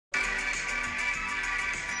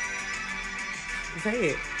Say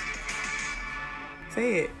it.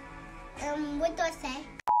 Say it. What do I say?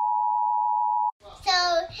 So,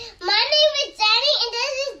 my name is Journi, and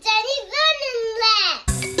this is Journi's Learning Lab.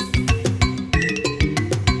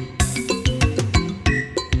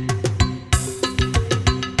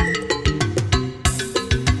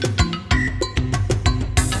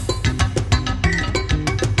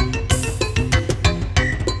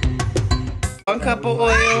 One cup of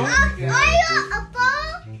oil. Oil, a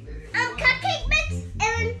bowl, cupcake mix,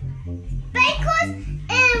 and bacon,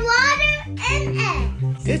 and water, and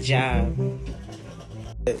eggs. Good job.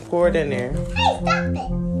 Pour it in there. Hey, stop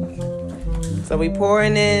it. So we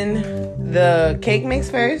pouring in the cake mix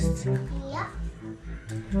first. Yeah.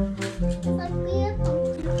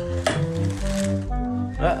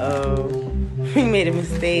 Uh-oh. We made a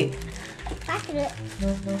mistake. Back it up.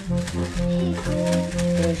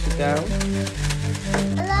 There she go.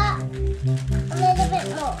 A little bit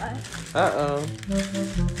more. Uh-oh.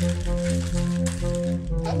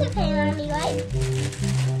 That's okay, Mommy, right?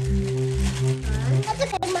 That's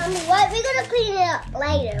okay, Mommy, right? We're gonna clean it up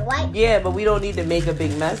later, right? Yeah, but we don't need to make a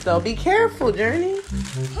big mess, though. Be careful, Journey.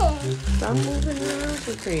 Stop moving around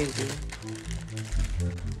so crazy.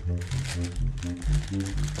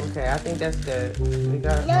 Okay, I think that's good. We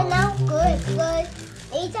got No, good.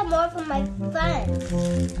 Need some more from my friends.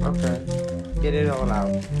 Okay. Get it all out.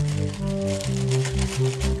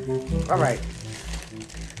 All right.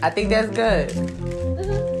 I think that's good.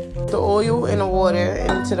 The oil and the water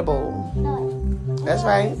into the bowl. That's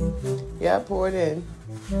right. Yeah, pour it in.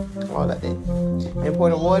 All of it. And pour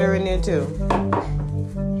the water in there too.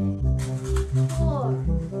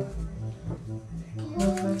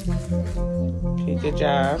 Okay, good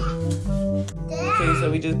job. Okay, so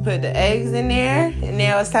we just put the eggs in there, and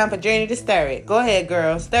now it's time for Journey to stir it. Go ahead,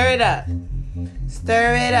 girl. Stir it up.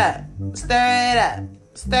 Stir it up. Stir it up.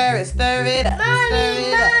 Stir it. Stir it up. Stir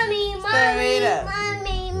it up. Stir it up.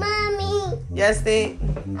 Mommy. Yes, see?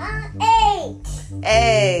 Eggs.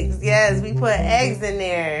 Eggs. Yes, we put eggs in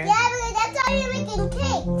there. Yeah, because that's how you're making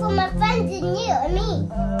cake for my friends and you and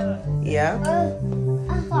me. Yeah.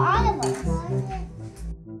 For all of us.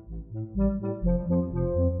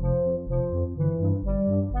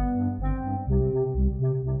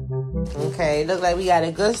 Okay, look like we got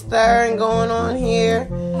a good stirring going on here.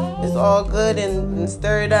 It's all good and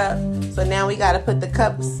stirred up. So now we got to put the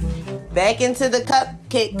cups back into the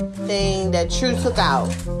cupcake thing that Trew took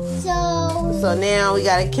out. So now we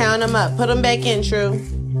got to count them up. Put them back in, Trew.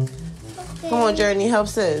 Okay. Come on, Journey, help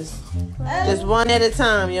sis. Just one at a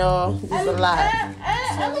time, y'all. This is a lot.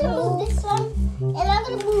 I'm going to move this one, and I'm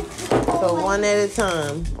going to move this one. So one at a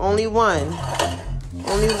time. Only one.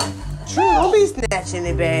 Only Trew, don't be snatching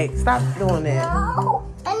it back. Stop doing that. No.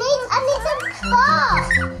 I need some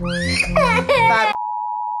Stop.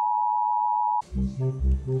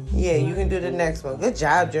 Yeah, you can do the next one. Good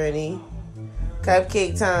job, Journey.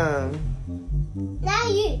 Cupcake time. Now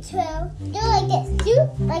you, Trew. Do like this. Do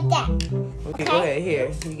like that. Okay, go ahead.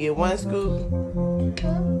 Here. You get one scoop.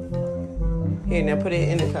 Here, now put it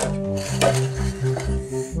in the cup.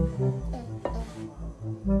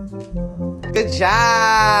 Good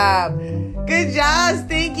job. Good job,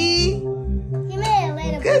 Stinky. You made a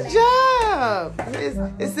little Good bit. job.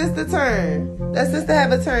 It's sister turn. Let sister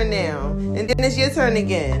have a turn now. And then it's your turn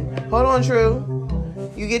again. Hold on, Trew.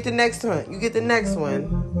 You get the next one. You get the next one.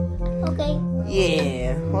 Okay.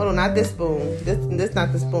 Yeah. Hold on, not this spoon. This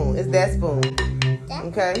not the spoon. It's that spoon.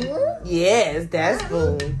 Okay? Yeah, it's that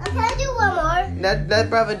spoon. I'm going to do one more. Let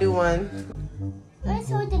brother do one. I'm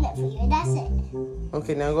just holding it for you. That's it.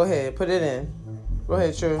 Okay, now go ahead. Put it in. Go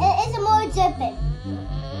ahead, Trew. It's more dripping.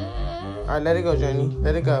 All right, let it go, Journey.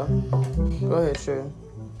 Let it go. Go ahead, Trew.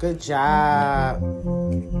 Good job.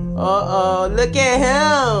 Uh-oh, look at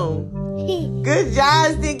him. Good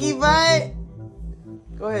job, Stinky Butt.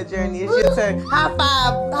 Go ahead, Journey. It's your turn. High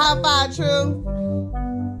five, Trew.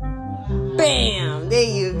 Bam. There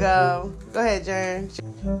you go. Go ahead, Journey.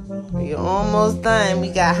 You're almost done. We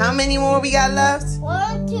got, how many more we got left?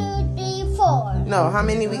 1, 2, 3, 4. No, how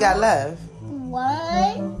many we got left?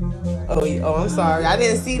 1. Oh, I'm sorry. I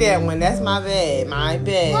didn't see that one. That's my bad. My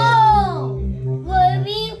bad. Oh, what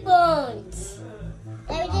we want?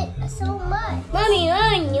 I did so much. Mommy.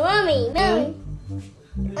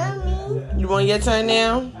 You want your turn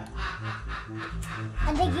now?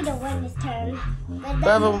 I think you don't want this turn.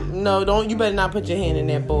 Brother, no, don't. You better not put your hand in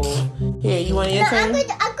that bowl. Here, you want your turn?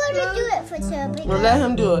 I'm gonna do it for Trew. Well, let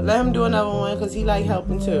him do it. Let him do another one because he like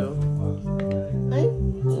helping too.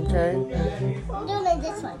 Okay. I'm doing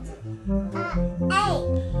this one.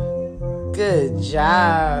 8. Good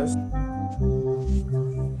job.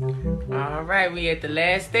 All right, we at the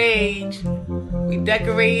last stage. We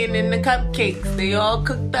decorating in the cupcakes. They all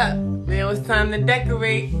cooked up. Now it's time to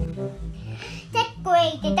decorate.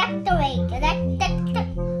 Decorate.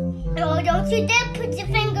 Oh, don't you dare put your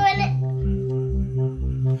finger in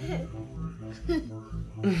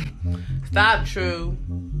it. Stop, Trew.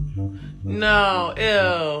 No,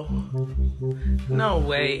 ew. No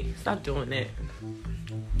way. Stop doing that.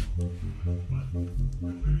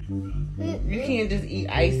 You can't just eat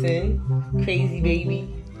icing. Crazy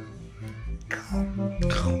baby.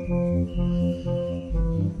 Okay.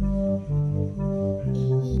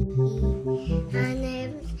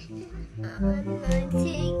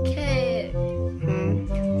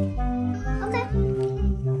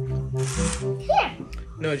 Here.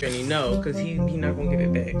 No, Journey, no, because he not going to give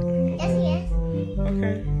it back. Yes, he is.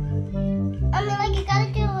 Okay. I mean, like, you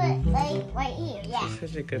gotta do it, like, right here. Yeah. You're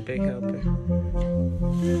such a good big helper.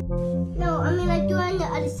 No, I mean, like, do it on the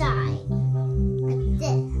other side. Like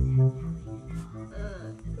this.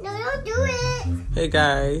 No, don't do it. Hey,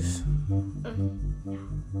 guys.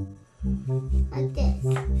 Like this.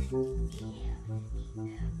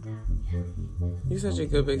 You're such a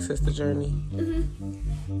good big sister, Journey.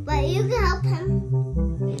 But you can help him.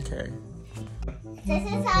 Okay. This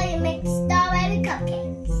is how you make strawberry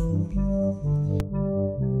cupcakes.